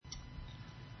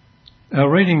Our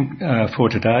reading for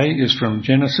today is from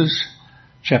Genesis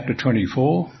chapter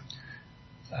 24,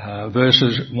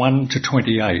 verses 1 to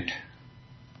 28.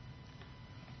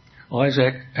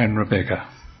 Isaac and Rebekah.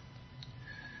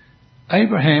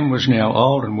 Abraham was now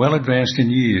old and well advanced in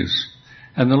years,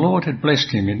 and the Lord had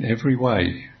blessed him in every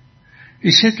way.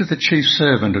 He said to the chief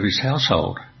servant of his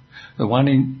household, the one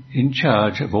in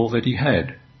charge of all that he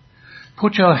had,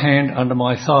 "Put your hand under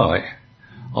my thigh.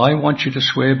 I want you to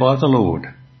swear by the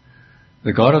Lord,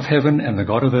 the God of heaven and the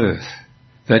God of earth,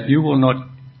 that you will not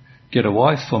get a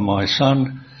wife for my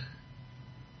son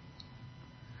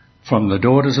from the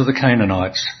daughters of the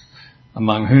Canaanites,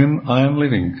 among whom I am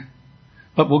living,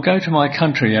 but will go to my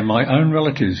country and my own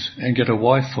relatives and get a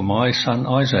wife for my son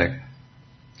Isaac."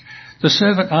 The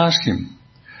servant asked him,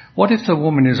 "What if the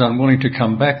woman is unwilling to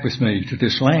come back with me to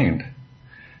this land?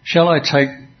 Shall I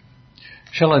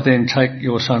then take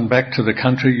your son back to the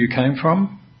country you came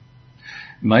from?"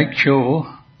 "Make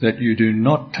sure that you do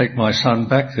not take my son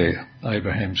back there,"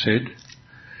 Abraham said.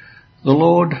 "The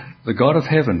Lord, the God of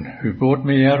heaven, who brought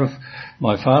me out of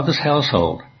my father's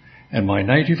household and my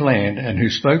native land, and who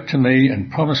spoke to me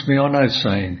and promised me on oath,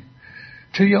 saying,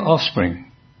 'To your offspring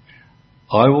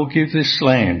I will give this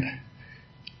land,'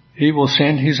 he will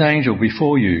send his angel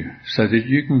before you so that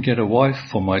you can get a wife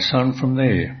for my son from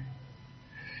there.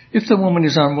 If the woman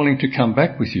is unwilling to come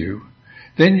back with you,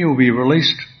 then you will be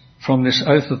released from this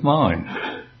oath of mine.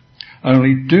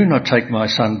 Only do not take my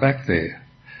son back there."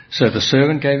 So the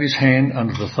servant gave his hand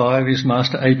under the thigh of his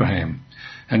master Abraham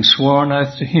and swore an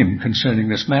oath to him concerning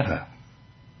this matter.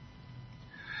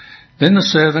 Then the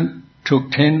servant took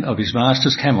 10 of his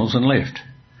master's camels and left,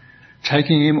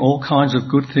 taking him all kinds of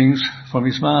good things from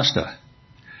his master.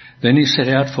 Then he set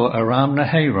out for Aram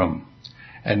Naharaim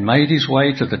and made his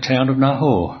way to the town of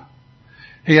Nahor.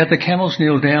 He had the camels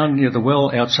kneel down near the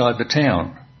well outside the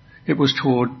town. It was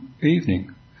toward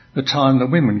evening, the time the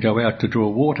women go out to draw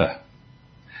water.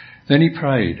 Then he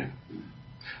prayed,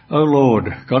 "O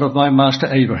Lord, God of my master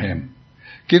Abraham,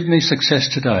 give me success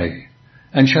today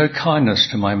and show kindness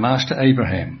to my master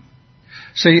Abraham.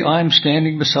 See, I am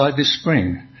standing beside this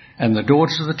spring, and the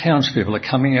daughters of the townspeople are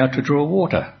coming out to draw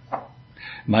water.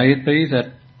 May it be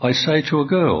that I say to a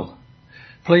girl,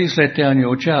 'Please let down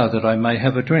your jar that I may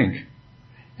have a drink,'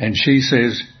 and she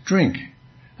says, 'Drink,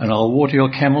 and I'll water your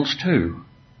camels too.'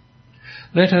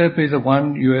 Let her be the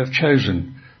one you have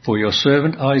chosen for your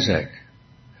servant Isaac.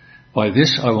 By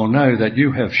this I will know that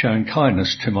you have shown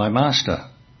kindness to my master."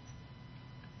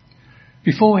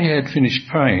 Before he had finished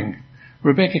praying,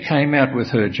 Rebekah came out with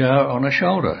her jar on her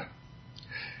shoulder.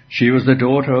 She was the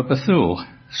daughter of Bethuel,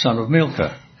 son of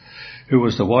Milcah, who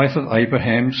was the wife of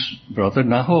Abraham's brother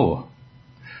Nahor.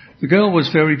 The girl was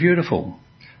very beautiful,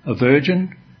 a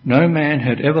virgin. No man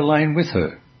had ever lain with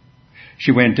her.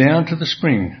 She went down to the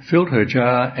spring, filled her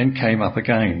jar, and came up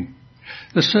again.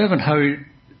 The servant hurried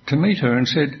to meet her and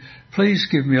said, "Please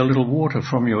give me a little water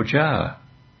from your jar."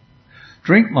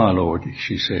 "Drink, my lord,"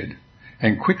 she said,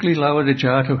 and quickly lowered the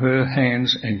jar to her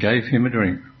hands and gave him a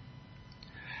drink.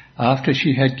 After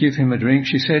she had given him a drink,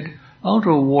 she said, "I'll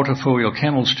draw water for your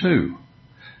camels too,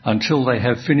 until they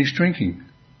have finished drinking."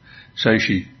 So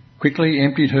she quickly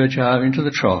emptied her jar into the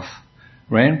trough,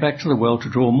 ran back to the well to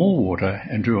draw more water,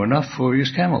 and drew enough for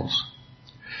his camels.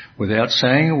 Without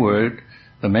saying a word,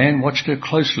 the man watched her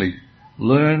closely,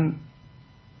 learn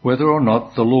whether or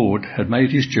not the Lord had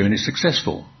made his journey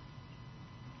successful.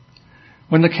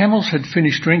 When the camels had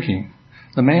finished drinking,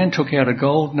 the man took out a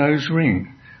gold nose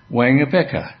ring weighing a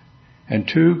beka and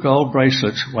 2 gold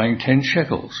bracelets weighing 10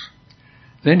 shekels.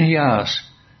 Then he asked,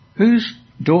 "Whose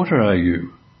daughter are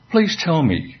you? Please tell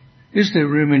me, is there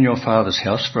room in your father's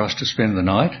house for us to spend the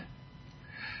night?"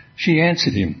 She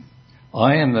answered him,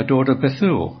 "I am the daughter of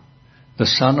Bethuel, the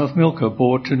son of Milcah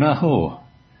born to Nahor."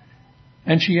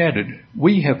 And she added,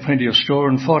 "We have plenty of straw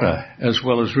and fodder, as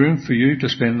well as room for you to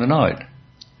spend the night."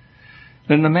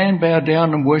 Then the man bowed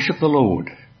down and worshipped the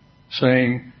Lord,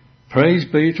 saying, "Praise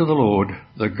be to the Lord,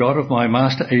 the God of my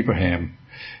master Abraham,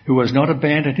 who has not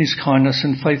abandoned his kindness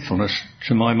and faithfulness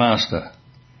to my master.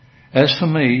 As for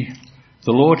me,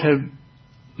 the Lord had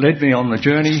led me on the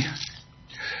journey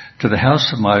to the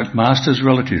house of my master's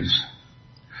relatives."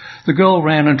 The girl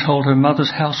ran and told her mother's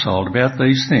household about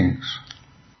these things.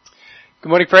 Good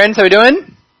morning, friends. How are we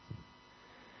doing?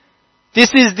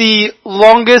 This is the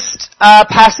longest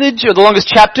passage, or the longest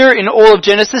chapter in all of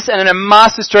Genesis, and in a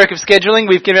master stroke of scheduling,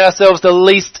 we've given ourselves the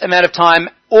least amount of time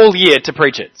all year to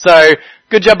preach it. So,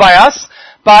 good job by us.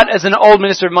 But as an old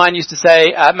minister of mine used to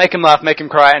say, make them laugh, make them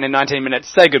cry, and in 19 minutes,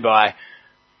 say goodbye.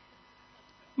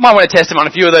 Might want to test him on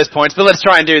a few of those points, but let's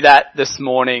try and do that this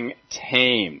morning,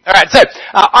 team. Alright, so,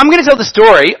 I'm going to tell the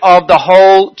story of the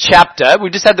whole chapter. We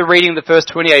just had the reading of the first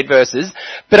 28 verses,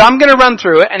 but I'm going to run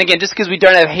through it, and again, just because we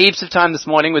don't have heaps of time this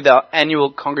morning with our annual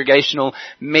congregational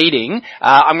meeting,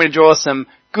 I'm going to draw some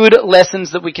good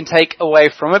lessons that we can take away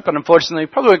from it, but unfortunately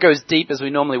probably won't go as deep as we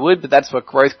normally would, but that's what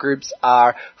growth groups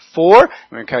are for.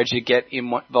 We encourage you to get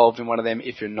involved in one of them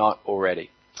if you're not already.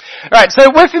 Alright, so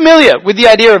we're familiar with the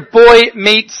idea of boy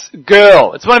meets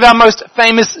girl. It's one of our most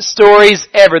famous stories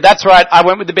ever. That's right, I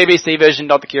went with the BBC version,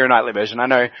 not the Keira Knightley version. I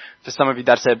know for some of you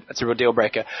that's a real deal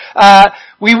breaker.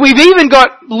 We've even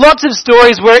got lots of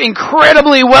stories where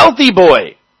incredibly wealthy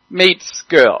boy meets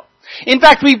girl. In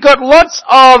fact, we've got lots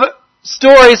of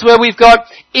stories where we've got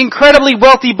incredibly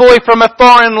wealthy boy from a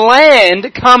foreign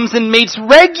land comes and meets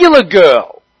regular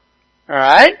girl.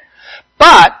 Alright?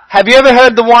 But, have you ever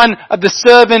heard the one of the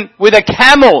servant with a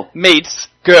camel meets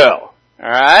girl?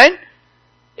 Alright?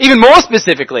 Even more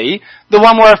specifically, the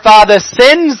one where a father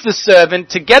sends the servant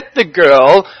to get the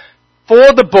girl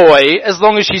for the boy as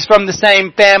long as she's from the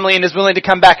same family and is willing to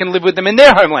come back and live with them in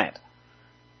their homeland.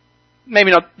 Maybe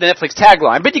not the Netflix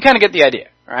tagline, but you kind of get the idea,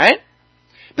 right?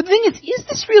 But the thing is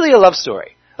this really a love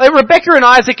story? Like Rebecca and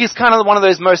Isaac is kind of one of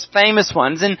those most famous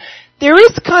ones, and there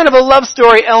is kind of a love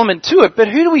story element to it, but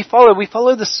who do we follow? We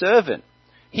follow the servant.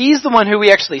 He's the one who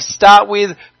we actually start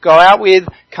with, go out with,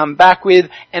 come back with,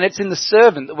 and it's in the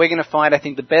servant that we're going to find, I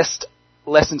think, the best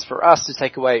lessons for us to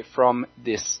take away from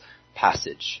this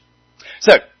passage.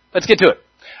 So, let's get to it.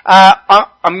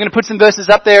 I'm going to put some verses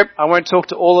up there. I won't talk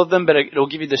to all of them, but it'll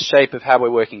give you the shape of how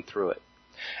we're working through it.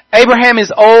 Abraham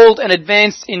is old and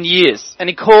advanced in years, and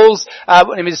he calls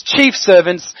one of his chief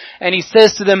servants, and he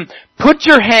says to them, "Put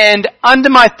your hand under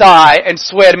my thigh and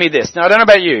swear to me this." Now, I don't know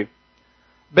about you,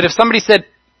 but if somebody said,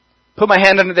 "Put my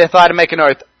hand under their thigh to make an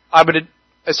oath," I would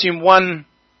assume one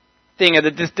thing,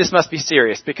 that this must be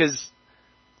serious, because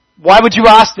why would you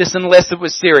ask this unless it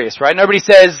was serious, right? Nobody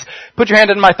says, "Put your hand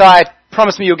under my thigh,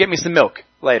 promise me you'll get me some milk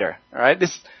later," alright?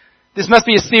 This must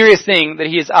be a serious thing that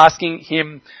he is asking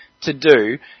him to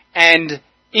do. And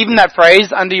even that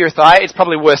phrase, under your thigh, it's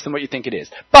probably worse than what you think it is.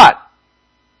 But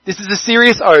this is a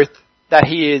serious oath that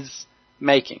he is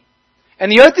making. And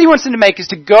the oath that he wants him to make is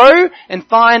to go and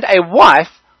find a wife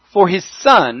for his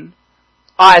son,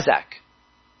 Isaac.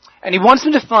 And he wants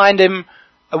him to find him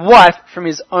a wife from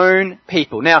his own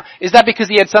people. Now, is that because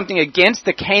he had something against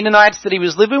the Canaanites that he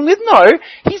was living with? No.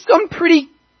 He's on pretty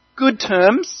good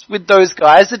terms with those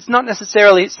guys. It's not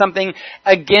necessarily something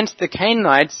against the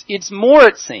Canaanites. It's more,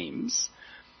 it seems,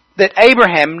 that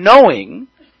Abraham, knowing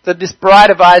that this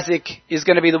bride of Isaac is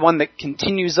going to be the one that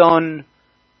continues on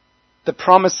the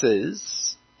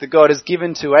promises that God has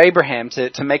given to Abraham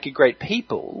to make a great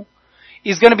people,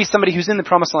 is going to be somebody who's in the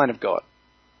promised line of God.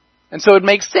 And so it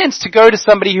makes sense to go to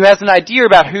somebody who has an idea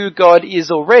about who God is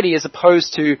already, as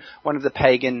opposed to one of the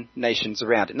pagan nations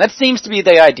around him. That seems to be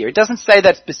the idea. It doesn't say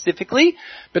that specifically,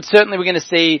 but certainly we're going to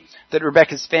see that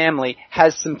Rebecca's family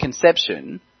has some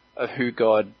conception of who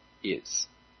God is.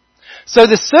 So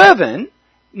the servant,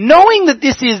 knowing that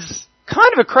this is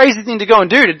kind of a crazy thing to go and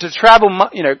do, to travel,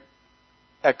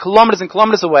 kilometers and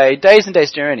kilometers away, days and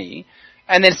days journey,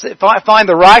 and then find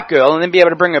the right girl and then be able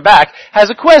to bring her back, has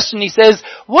a question. He says,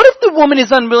 "What if the woman is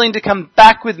unwilling to come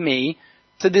back with me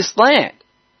to this land?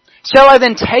 Shall I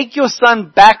then take your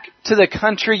son back to the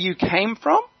country you came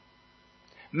from?"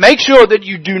 "Make sure that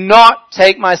you do not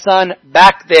take my son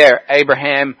back there,"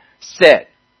 Abraham said.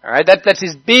 Alright, that's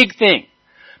his big thing.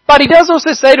 But he does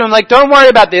also say to him, don't worry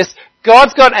about this.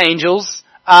 God's got angels.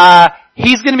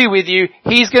 He's going to be with you.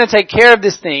 He's going to take care of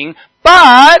this thing.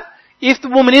 But if the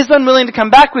woman is unwilling to come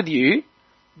back with you,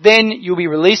 then you'll be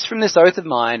released from this oath of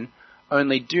mine.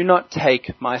 Only do not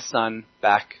take my son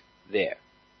back there.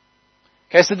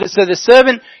 Okay, so the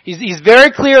servant, he's very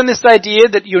clear on this idea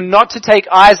that you're not to take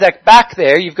Isaac back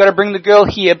there. You've got to bring the girl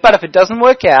here. But if it doesn't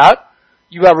work out,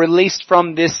 you are released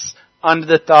from this under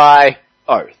the thigh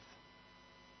oath.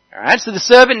 Alright, so the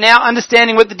servant, now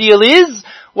understanding what the deal is,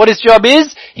 what his job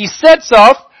is, he sets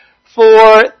off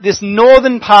for this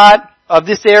northern part of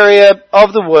this area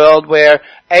of the world where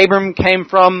Abram came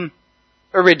from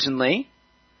originally.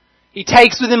 He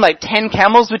takes with him 10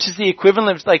 camels, which is the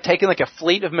equivalent of taking a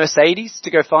fleet of Mercedes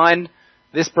to go find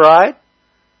this bride.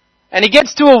 And he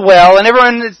gets to a well, and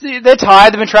they're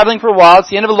tired, they've been traveling for a while, it's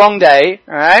the end of a long day,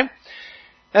 alright?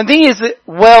 And the thing is that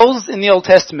wells in the Old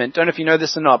Testament, don't know if you know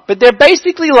this or not, but they're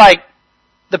basically like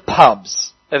the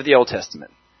pubs of the Old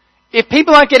Testament. If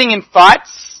people aren't getting in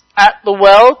fights at the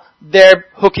well, they're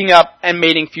hooking up and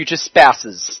meeting future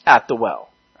spouses at the well.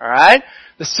 Alright?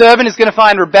 The servant is going to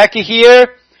find Rebecca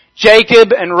here.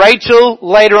 Jacob and Rachel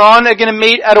later on are going to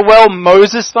meet at a well.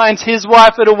 Moses finds his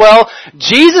wife at a well.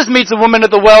 Jesus meets a woman at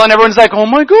the well and everyone's like, oh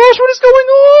my gosh, what is going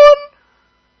on?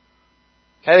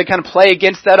 Okay, they kind of play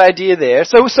against that idea there.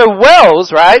 So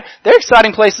wells, right, they're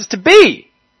exciting places to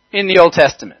be in the Old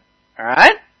Testament.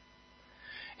 Alright?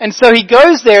 And so he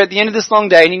goes there at the end of this long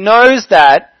day and he knows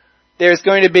that there's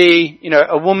going to be,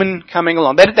 a woman coming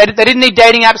along. They didn't need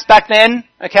dating apps back then,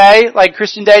 okay? Like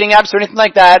Christian dating apps or anything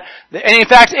like that. And in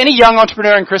fact, any young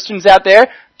entrepreneur and Christians out there,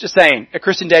 just saying, a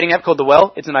Christian dating app called The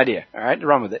Well, it's an idea, alright?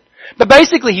 Run with it. But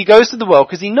basically he goes to the well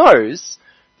because he knows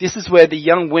this is where the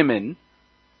young women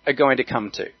are going to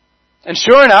come to. And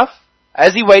sure enough,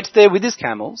 as he waits there with his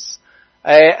camels,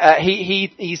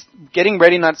 he's getting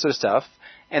ready and that sort of stuff.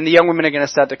 And the young women are going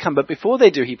to start to come. But before they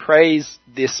do, he prays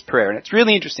this prayer. And it's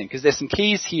really interesting because there's some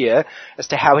keys here as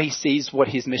to how he sees what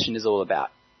his mission is all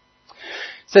about.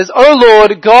 It says, O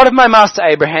Lord, God of my master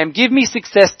Abraham, give me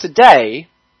success today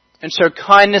and show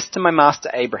kindness to my master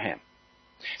Abraham.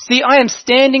 See, I am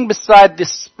standing beside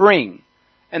this spring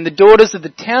and the daughters of the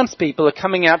townspeople are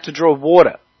coming out to draw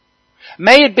water.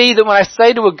 May it be that when I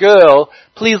say to a girl,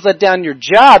 please let down your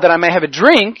jar that I may have a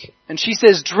drink, and she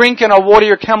says, drink and I'll water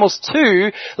your camels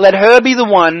too, let her be the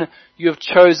one you have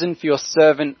chosen for your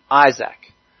servant Isaac.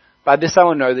 By this I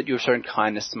will know that you have shown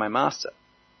kindness to my master.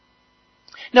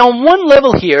 Now on one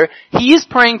level here, he is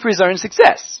praying for his own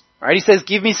success. Right? He says,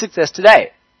 give me success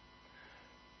today.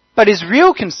 But his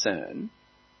real concern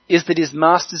is that his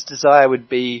master's desire would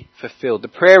be fulfilled. The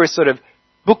prayer is sort of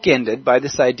bookended by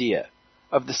this idea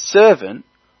of the servant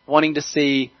wanting to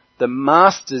see the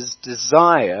master's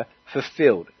desire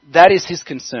fulfilled. That is his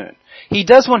concern. He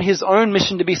does want his own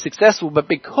mission to be successful, but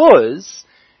because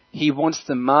he wants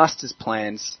the master's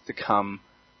plans to come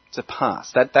to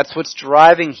pass. That's what's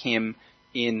driving him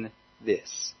in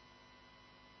this.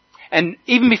 And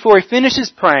even before he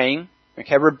finishes praying,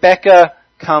 Rebecca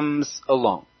comes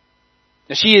along.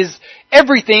 Now she is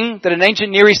everything that an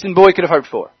ancient Near Eastern boy could have hoped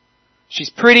for. She's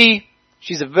pretty,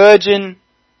 she's a virgin.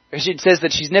 It says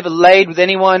that she's never laid with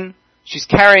anyone. She's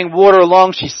carrying water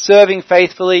along. She's serving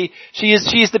faithfully. She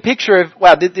is the picture of,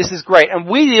 wow, this is great. And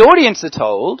we, the audience, are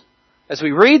told, as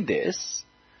we read this,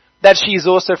 that she is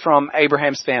also from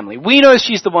Abraham's family. We know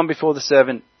she's the one before the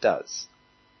servant does.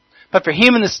 But for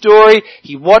him in the story,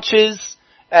 he watches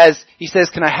as he says,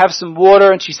 can I have some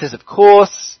water? And she says, of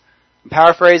course. I'm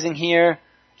paraphrasing here.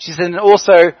 She said, and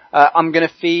also, I'm going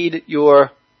to feed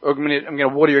your... or I'm going to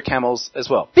water your camels as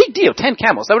well. Big deal, 10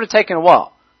 camels. That would have taken a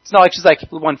while. It's not like she's like,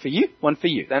 one for you, one for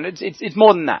you. And it's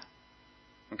more than that.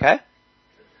 Okay?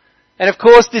 And of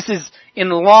course, this is in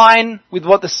line with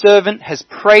what the servant has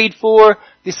prayed for.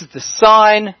 This is the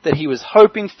sign that he was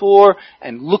hoping for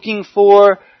and looking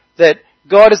for, that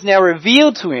God has now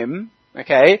revealed to him,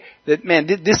 okay, that, man,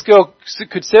 this girl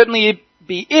could certainly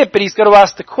be it, but he's got to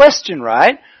ask the question,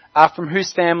 right? From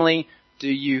whose family do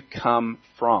you come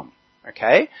from?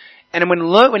 Okay? And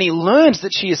when he learns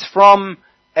that she is from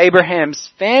Abraham's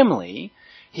family,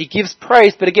 he gives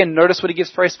praise, but again, notice what he gives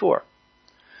praise for.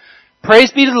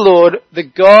 Praise be to the Lord, the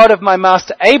God of my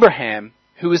master Abraham,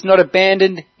 who has not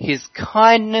abandoned his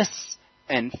kindness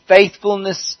and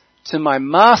faithfulness to my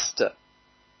master.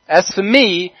 As for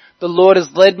me, the Lord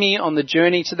has led me on the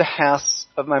journey to the house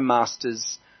of my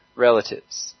master's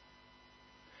relatives.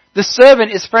 The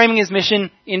servant is framing his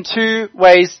mission in two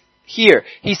ways here.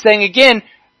 He's saying again,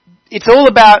 it's all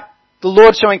about the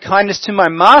Lord showing kindness to my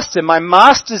master. My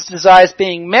master's desires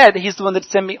being met. He's the one that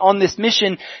sent me on this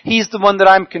mission. He's the one that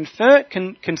I'm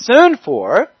concerned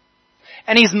for.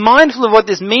 And he's mindful of what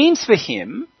this means for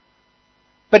him.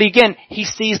 But again, he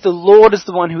sees the Lord as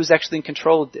the one who is actually in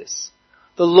control of this.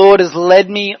 The Lord has led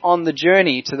me on the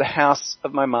journey to the house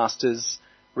of my master's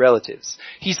relatives.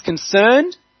 He's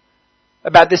concerned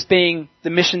about this being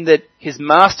the mission that his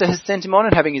master has sent him on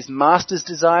and having his master's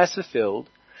desires fulfilled.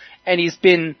 And he's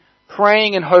been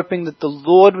praying and hoping that the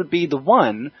Lord would be the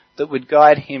one that would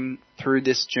guide him through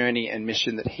this journey and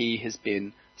mission that he has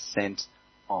been sent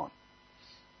on.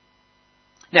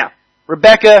 Now,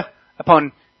 Rebecca,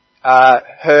 upon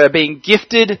her being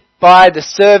gifted by the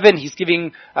servant, he's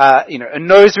giving a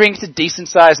nose ring. It's a decent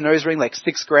sized nose ring, like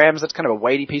 6 grams. That's kind of a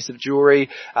weighty piece of jewelry.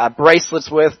 Bracelets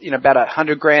worth about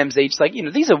 100 grams each.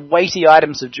 These are weighty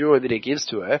items of jewelry that he gives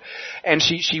to her. And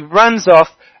she runs off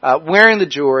wearing the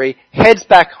jewelry, heads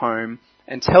back home,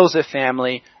 and tells her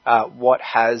family what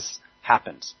has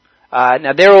happened.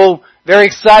 Now they're all very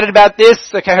excited about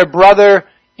this. Okay, her brother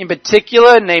in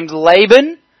particular, named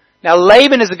Laban. Now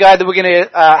Laban is a guy that we're going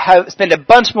to spend a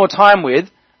bunch more time with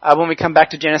when we come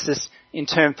back to Genesis in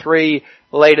term 3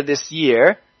 later this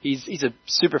year. He's a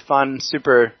super fun,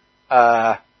 super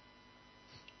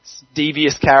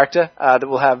devious character that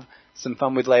we'll have some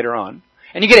fun with later on.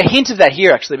 And you get a hint of that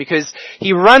here actually, because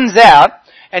he runs out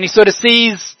and he sort of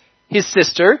sees his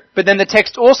sister, but then the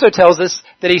text also tells us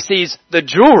that he sees the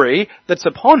jewelry that's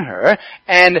upon her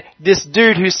and this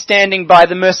dude who's standing by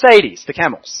the Mercedes, the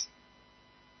camels.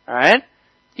 Alright?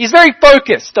 He's very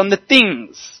focused on the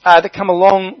things that come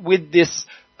along with this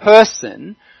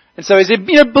person. And so is it,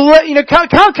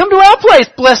 can't come to our place,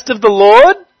 blessed of the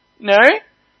Lord,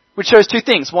 which shows two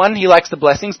things. One, he likes the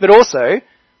blessings, but also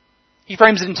he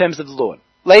frames it in terms of the Lord.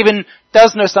 Laban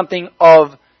does know something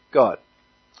of God.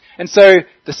 And so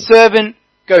the servant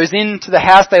goes into the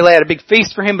house, they lay out a big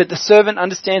feast for him, but the servant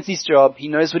understands his job. He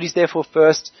knows what he's there for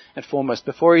first and foremost.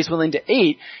 Before he's willing to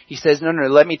eat, he says, no,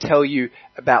 let me tell you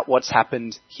about what's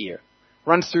happened here.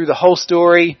 Runs through the whole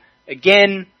story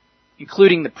again,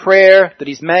 including the prayer that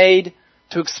he's made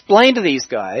to explain to these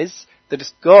guys that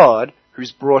it's God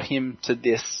who's brought him to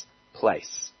this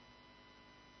place.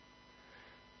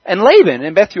 And Laban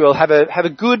and Bethuel have a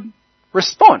good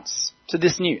response to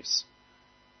this news.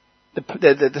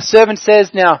 The servant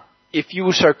says, now, if you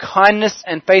will show kindness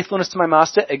and faithfulness to my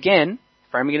master, again,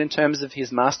 framing it in terms of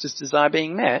his master's desire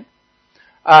being met,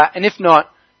 and if not,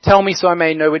 tell me so I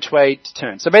may know which way to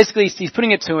turn. So basically, he's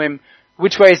putting it to him,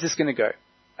 which way is this going to go?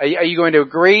 Are you going to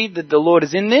agree that the Lord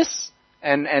is in this,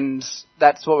 and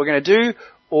that's what we're going to do?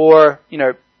 Or,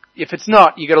 if it's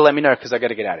not, you got to let me know because I got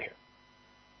to get out of here.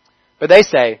 But they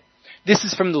say, this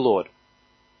is from the Lord.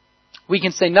 We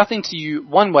can say nothing to you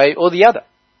one way or the other.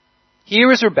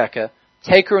 Here is Rebekah,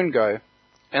 take her and go,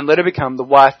 and let her become the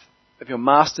wife of your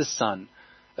master's son,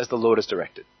 as the Lord has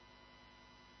directed.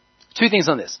 Two things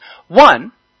on this.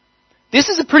 One, this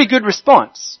is a pretty good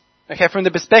response, from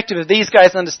the perspective of these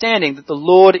guys understanding that the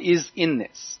Lord is in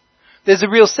this. There's a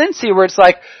real sense here where it's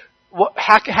like,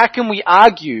 how can we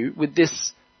argue with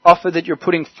this offer that you're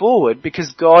putting forward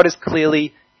because God is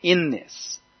clearly in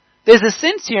this? There's a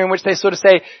sense here in which they sort of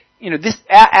say,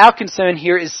 our concern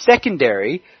here is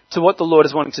secondary to what the Lord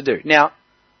is wanting to do. Now,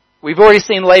 we've already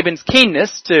seen Laban's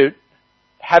keenness to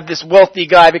have this wealthy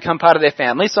guy become part of their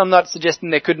family, so I'm not suggesting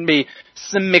there couldn't be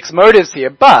some mixed motives here,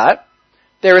 but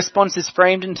their response is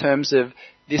framed in terms of,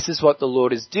 this is what the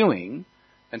Lord is doing,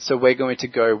 and so we're going to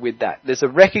go with that. There's a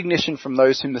recognition from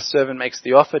those whom the servant makes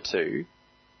the offer to,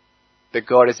 that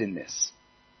God is in this.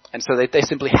 And so they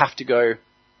simply have to go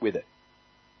with it.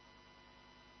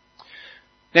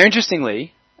 Now,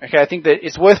 interestingly, I think that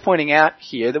it's worth pointing out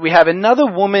here that we have another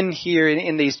woman here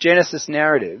in these Genesis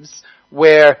narratives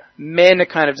where men are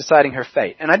kind of deciding her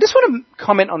fate. And I just want to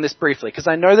comment on this briefly because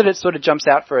I know that it sort of jumps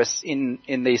out for us in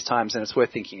these times and it's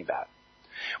worth thinking about.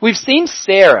 We've seen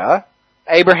Sarah,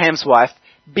 Abraham's wife,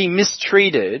 be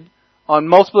mistreated on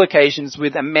multiple occasions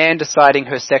with a man deciding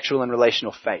her sexual and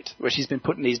relational fate, where she's been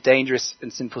put in these dangerous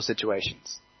and sinful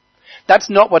situations. That's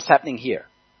not what's happening here.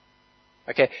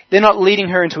 They're not leading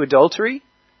her into adultery.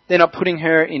 They're not putting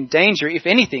her in danger. If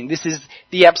anything, this is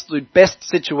the absolute best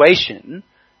situation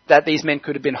that these men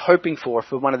could have been hoping for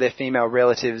one of their female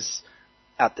relatives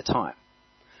at the time.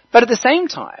 But at the same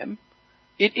time,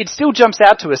 it still jumps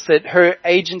out to us that her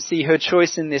agency, her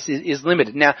choice in this is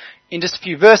limited. Now, in just a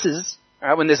few verses,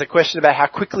 when there's a question about how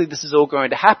quickly this is all going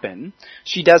to happen,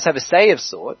 she does have a say of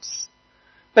sorts.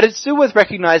 But it's still worth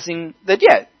recognizing that,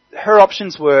 her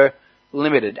options were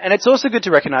limited. And it's also good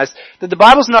to recognize that the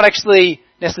Bible's not actually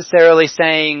necessarily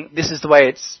saying this is the way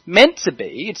it's meant to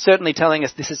be. It's certainly telling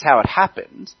us this is how it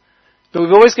happened. But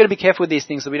we've always got to be careful with these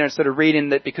things that we don't sort of read in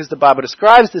that because the Bible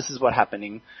describes this is what's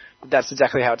happening, that's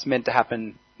exactly how it's meant to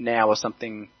happen now or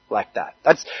something like that.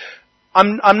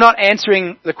 I'm not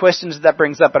answering the questions that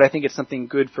brings up, but I think it's something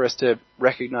good for us to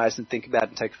recognize and think about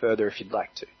and take further if you'd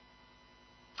like to.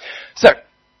 So,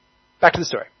 back to the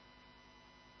story.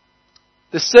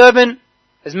 The servant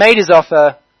has made his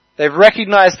offer, they've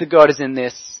recognized that God is in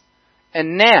this,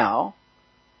 and now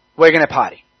we're going to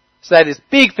party. So they have this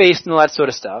big feast and all that sort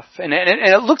of stuff. And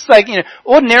it looks like,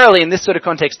 ordinarily in this sort of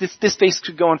context, this feast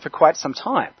could go on for quite some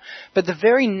time. But the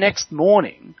very next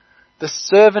morning, the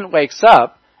servant wakes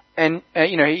up and,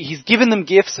 he's given them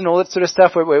gifts and all that sort of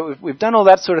stuff. We've done all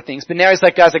that sort of things. But now he's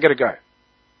like, guys, I gotta go.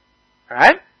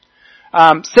 Alright?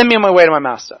 Send me on my way to my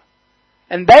master.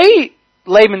 And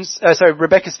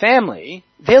Rebecca's family,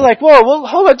 they're like, well,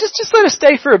 hold on, just let us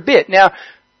stay for a bit. Now,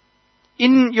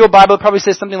 in your Bible, it probably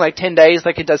says something like 10 days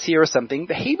like it does here or something.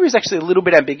 The Hebrew is actually a little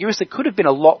bit ambiguous. It could have been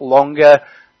a lot longer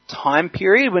time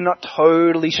period. We're not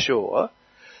totally sure.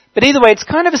 But either way, it's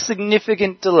kind of a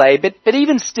significant delay. But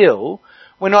even still,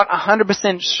 we're not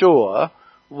 100% sure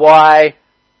why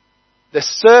the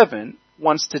servant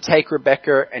wants to take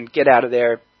Rebecca and get out of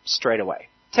there straight away.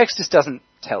 Text just doesn't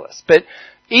tell us. But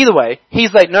Either way,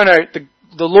 he's like, no,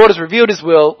 the Lord has revealed his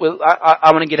will.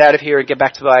 I want to get out of here and get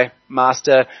back to my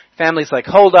master. Family's like,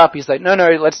 hold up. He's like, no,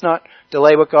 let's not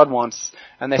delay what God wants.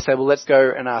 And they say, well, let's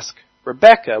go and ask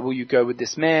Rebecca, will you go with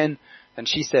this man? And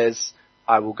she says,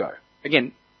 I will go.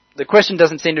 Again, the question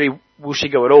doesn't seem to be, will she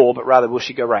go at all, but rather, will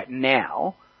she go right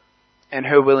now? And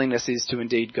her willingness is to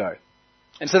indeed go.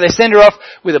 And so they send her off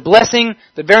with a blessing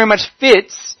that very much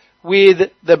fits with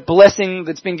the blessing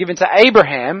that's been given to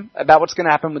Abraham about what's going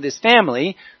to happen with his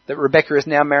family that Rebecca is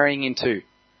now marrying into.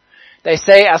 They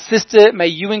say, our sister, may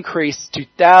you increase to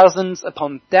thousands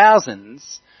upon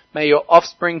thousands. May your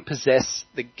offspring possess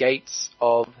the gates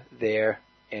of their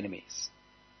enemies.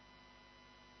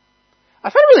 I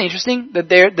find it really interesting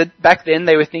that back then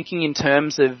they were thinking in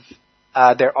terms of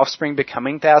their offspring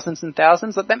becoming thousands and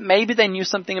thousands. Like that maybe they knew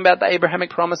something about the Abrahamic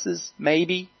promises.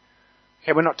 Maybe.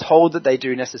 Okay, we're not told that they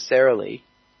do necessarily.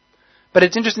 But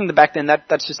it's interesting that back then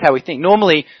that's just how we think.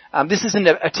 Normally, this isn't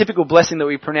a typical blessing that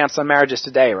we pronounce on marriages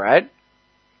today, right?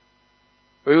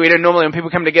 We don't normally, when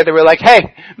people come together, we're like,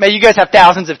 hey, may you guys have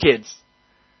thousands of kids.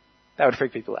 That would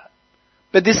freak people out.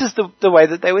 But this is the way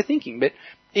that they were thinking. But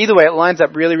either way, it lines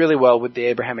up really, really well with the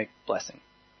Abrahamic blessing.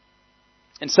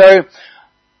 And so,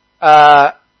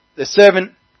 the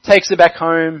servant takes her back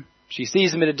home. She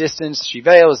sees him at a distance. She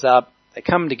veils up. They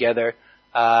come together.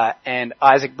 And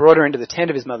Isaac brought her into the tent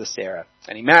of his mother Sarah.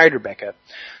 And he married Rebekah.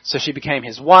 So she became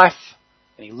his wife.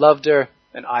 And he loved her.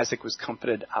 And Isaac was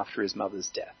comforted after his mother's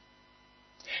death.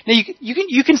 Now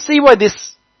you can see why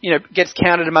this, gets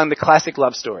counted among the classic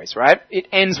love stories, right? It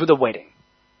ends with a wedding.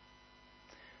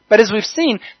 But as we've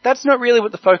seen, that's not really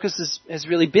what the focus has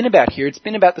really been about here. It's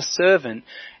been about the servant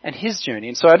and his journey.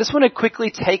 And so I just want to quickly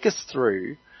take us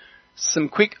through some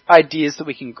quick ideas that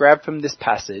we can grab from this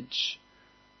passage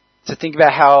to think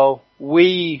about how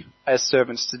we as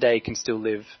servants today can still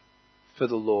live for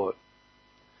the Lord.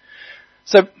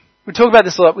 So we talk about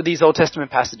this a lot with these Old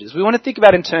Testament passages. We want to think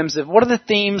about in terms of what are the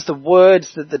themes, the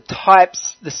words, the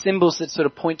types, the symbols that sort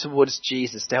of point towards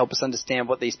Jesus to help us understand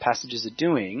what these passages are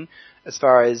doing as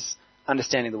far as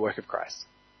understanding the work of Christ.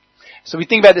 So we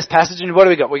think about this passage and what do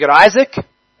we got? We got Isaac,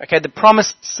 okay, the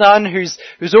promised son who's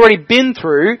already been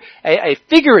through a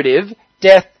figurative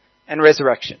death and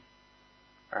resurrection.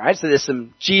 Alright, so there's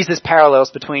some Jesus parallels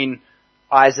between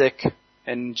Isaac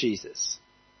and Jesus.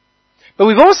 But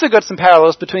we've also got some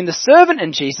parallels between the servant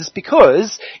and Jesus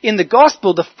because in the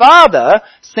gospel the Father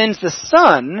sends the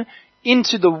Son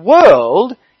into the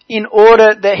world in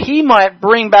order that he might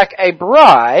bring back a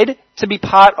bride to be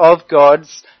part of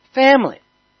God's family.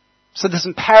 So there's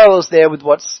some parallels there with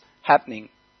what's happening.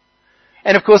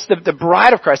 And of course the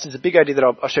bride of Christ is a big idea that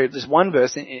I'll show you just one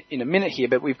verse in a minute here,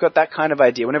 but we've got that kind of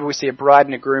idea. Whenever we see a bride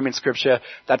and a groom in Scripture,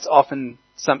 that's often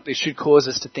something that should cause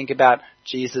us to think about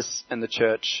Jesus and the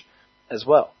church as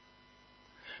well.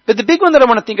 But the big one that I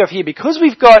want to think of here, because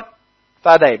we've got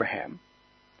Father Abraham,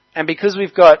 and because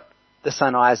we've got the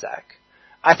son Isaac,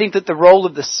 I think that the role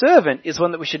of the servant is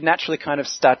one that we should naturally kind of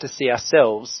start to see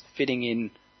ourselves fitting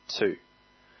in to.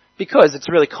 Because it's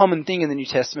a really common thing in the New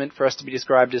Testament for us to be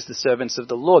described as the servants of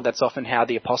the Lord. That's often how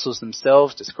the apostles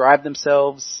themselves describe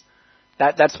themselves.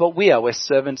 That's what we are. We're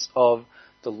servants of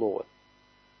the Lord.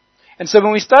 And so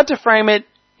when we start to frame it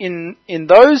in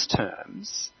those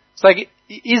terms, it's like,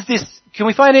 can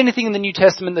we find anything in the New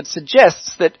Testament that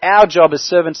suggests that our job as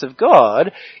servants of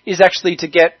God is actually to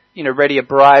get, ready a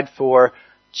bride for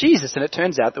Jesus? And it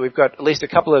turns out that we've got at least a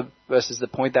couple of verses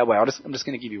that point that way. I'm just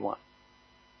going to give you one.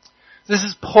 This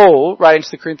is Paul writing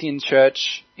to the Corinthian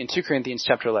church in 2 Corinthians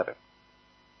chapter 11.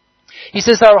 He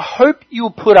says, I hope you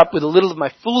will put up with a little of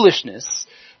my foolishness,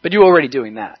 but you're already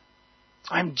doing that.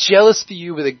 I'm jealous for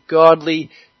you with a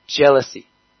godly jealousy.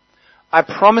 I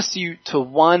promise you to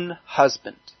one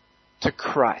husband, to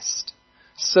Christ,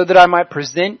 so that I might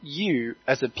present you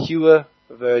as a pure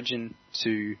virgin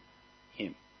to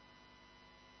him.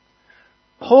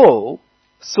 Paul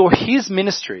saw his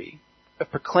ministry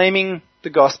of proclaiming the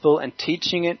gospel and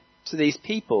teaching it to these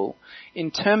people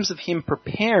in terms of him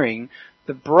preparing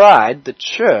the bride, the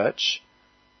church,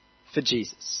 for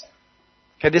Jesus.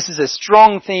 Okay, this is a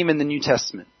strong theme in the New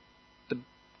Testament.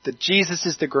 That Jesus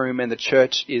is the groom and the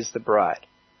church is the bride.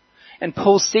 And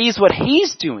Paul sees what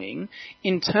he's doing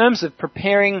in terms of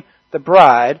preparing the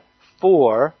bride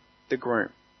for the groom.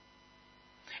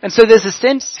 And so there's a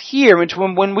sense here in which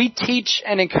when we teach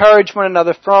and encourage one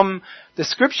another from the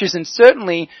scriptures, and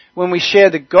certainly when we share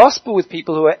the gospel with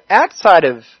people who are outside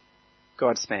of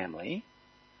God's family,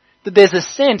 that there's a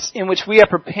sense in which we are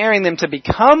preparing them to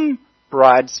become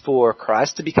brides for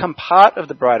Christ, to become part of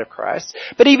the bride of Christ,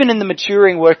 but even in the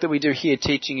maturing work that we do here,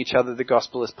 teaching each other the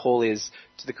gospel as Paul is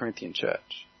to the Corinthian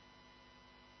church.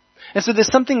 And so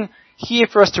there's something here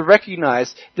for us to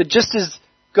recognize that just as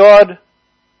God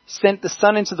sent the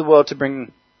Son into the world to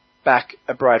bring back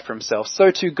a bride for himself,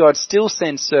 so too God still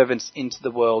sends servants into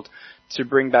the world to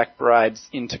bring back brides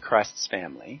into Christ's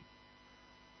family.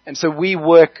 And so we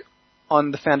work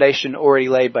on the foundation already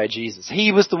laid by Jesus.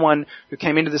 He was the one who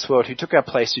came into this world, who took our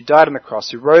place, who died on the cross,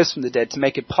 who rose from the dead to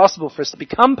make it possible for us to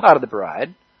become part of the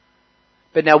bride.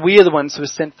 But now we are the ones who are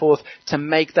sent forth to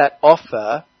make that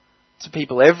offer to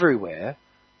people everywhere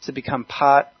to become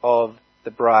part of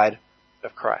the bride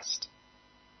of Christ.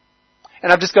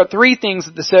 And I've just got 3 things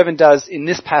that the servant does in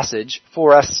this passage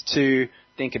for us to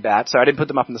think about. So I didn't put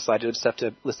them up on the slide. You'll just have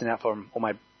to listen out for them, all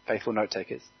my faithful note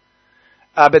takers.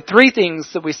 But 3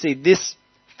 things that we see this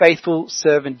faithful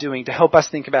servant doing to help us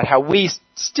think about how we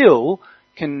still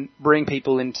can bring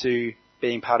people into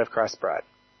being part of Christ's bride.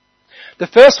 The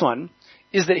first one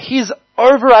is that his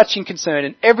overarching concern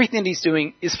in everything he's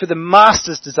doing is for the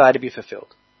master's desire to be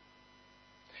fulfilled.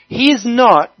 He is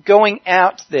not going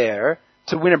out there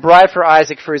to win a bride for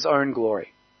Isaac for his own glory.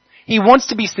 He wants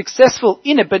to be successful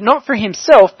in it, but not for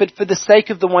himself, but for the sake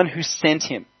of the one who sent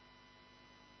him.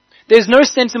 There's no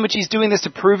sense in which he's doing this to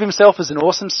prove himself as an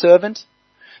awesome servant.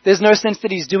 There's no sense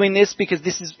that he's doing this because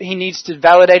he needs to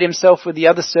validate himself with the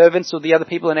other servants or the other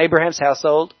people in Abraham's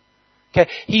household. Okay,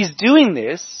 he's doing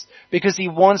this because he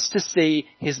wants to see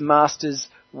his master's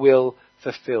will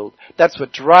fulfilled. That's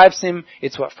what drives him.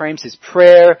 It's what frames his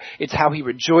prayer. It's how he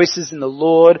rejoices in the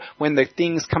Lord when the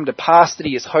things come to pass that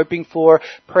he is hoping for.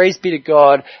 Praise be to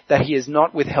God that he has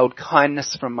not withheld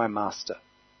kindness from my master.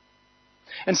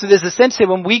 And so there's a sense here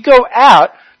when we go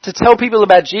out to tell people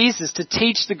about Jesus, to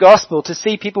teach the gospel, to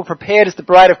see people prepared as the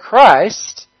bride of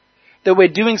Christ, that we're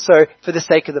doing so for the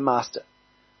sake of the master.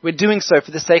 We're doing so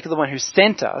for the sake of the one who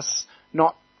sent us,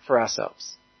 not for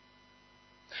ourselves.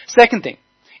 Second thing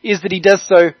is that he does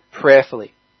so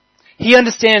prayerfully. He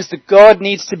understands that God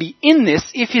needs to be in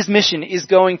this if his mission is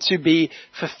going to be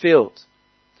fulfilled.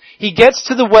 He gets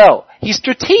to the well. He's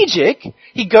strategic.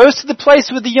 He goes to the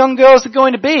place where the young girls are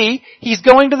going to be. He's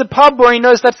going to the pub where he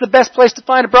knows that's the best place to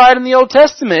find a bride in the Old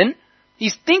Testament.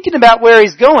 He's thinking about where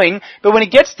he's going, but when he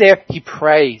gets there, he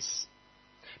prays.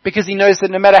 Because he knows that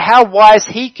no matter how wise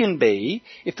he can be,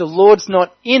 if the Lord's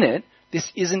not in it,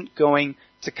 this isn't going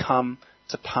to come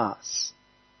to pass.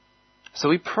 So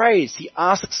he prays. He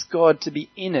asks God to be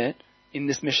in it in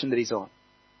this mission that he's on.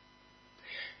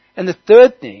 And the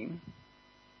third thing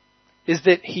is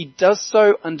that he does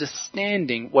so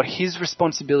understanding what his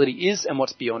responsibility is and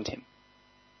what's beyond him.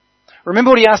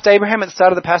 Remember what he asked Abraham at the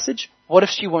start of the passage? What if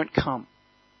she won't come?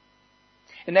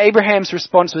 And Abraham's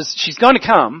response was, she's going to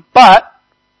come, but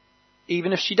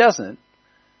even if she doesn't,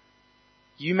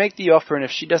 you make the offer, and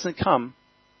if she doesn't come,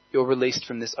 you're released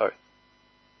from this oath.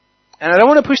 And I don't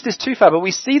want to push this too far, but we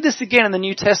see this again in the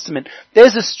New Testament.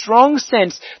 There's a strong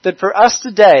sense that for us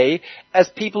today, as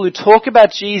people who talk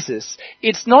about Jesus,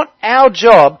 it's not our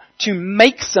job to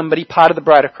make somebody part of the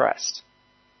bride of Christ.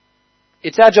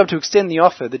 It's our job to extend the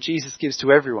offer that Jesus gives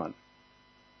to everyone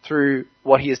through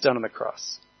what he has done on the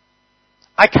cross.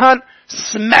 I can't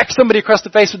smack somebody across the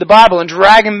face with the Bible and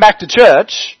drag him back to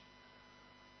church.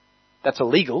 That's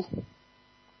illegal.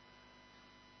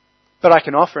 But I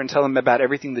can offer and tell them about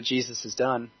everything that Jesus has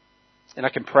done. And I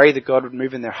can pray that God would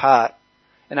move in their heart.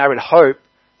 And I would hope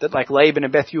that like Laban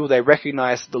and Bethuel, they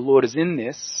recognize that the Lord is in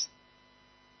this.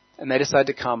 And they decide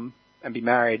to come and be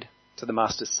married to the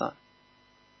master's son.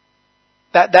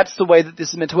 That's the way that this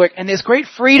is meant to work. And there's great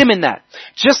freedom in that.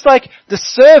 Just like the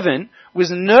servant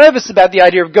was nervous about the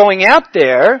idea of going out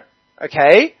there,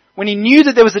 okay, when he knew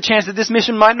that there was a chance that this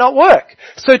mission might not work.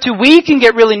 So too we can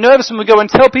get really nervous when we go and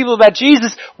tell people about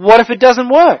Jesus. What if it doesn't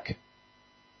work?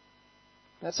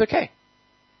 That's okay.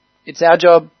 It's our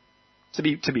job to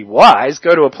be wise,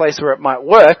 go to a place where it might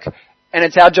work, and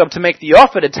it's our job to make the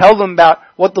offer, to tell them about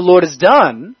what the Lord has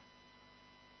done.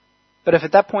 But if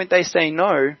at that point they say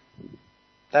no,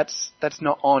 that's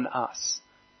not on us.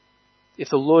 If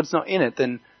the Lord's not in it,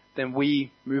 then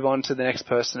we move on to the next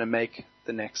person and make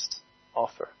the next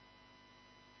offer.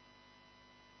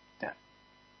 Now,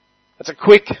 that's a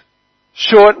quick,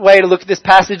 short way to look at this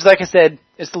passage. Like I said,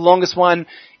 it's the longest one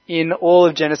in all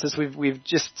of Genesis. We've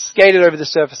just skated over the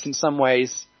surface in some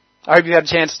ways. I hope you had a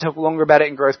chance to talk longer about it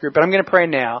in growth group, but I'm going to pray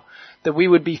now that we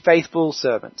would be faithful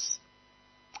servants,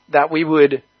 that we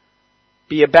would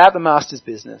be about the master's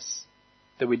business,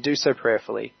 that we'd do so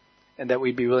prayerfully, and that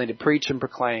we'd be willing to preach and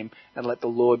proclaim and let the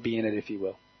Lord be in it, if he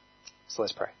will. So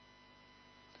let's pray.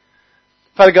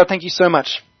 Father God, thank you so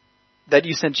much that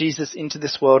you sent Jesus into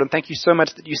this world, and thank you so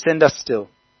much that you send us still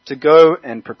to go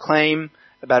and proclaim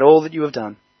about all that you have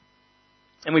done.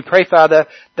 And we pray, Father,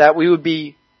 that we would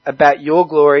be about your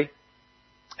glory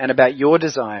and about your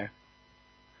desire.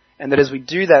 And that as we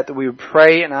do that, that we would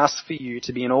pray and ask for you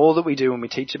to be in all that we do when we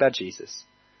teach about Jesus.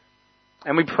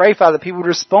 And we pray, Father, that people would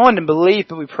respond and believe,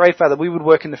 but we pray, Father, we would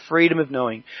work in the freedom of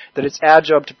knowing that it's our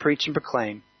job to preach and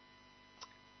proclaim,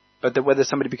 but that whether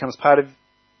somebody becomes part of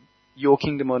your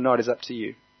kingdom or not is up to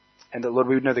you. And that, Lord,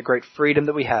 we would know the great freedom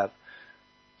that we have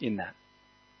in that.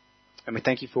 And we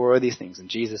thank you for all these things in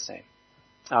Jesus' name.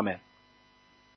 Amen.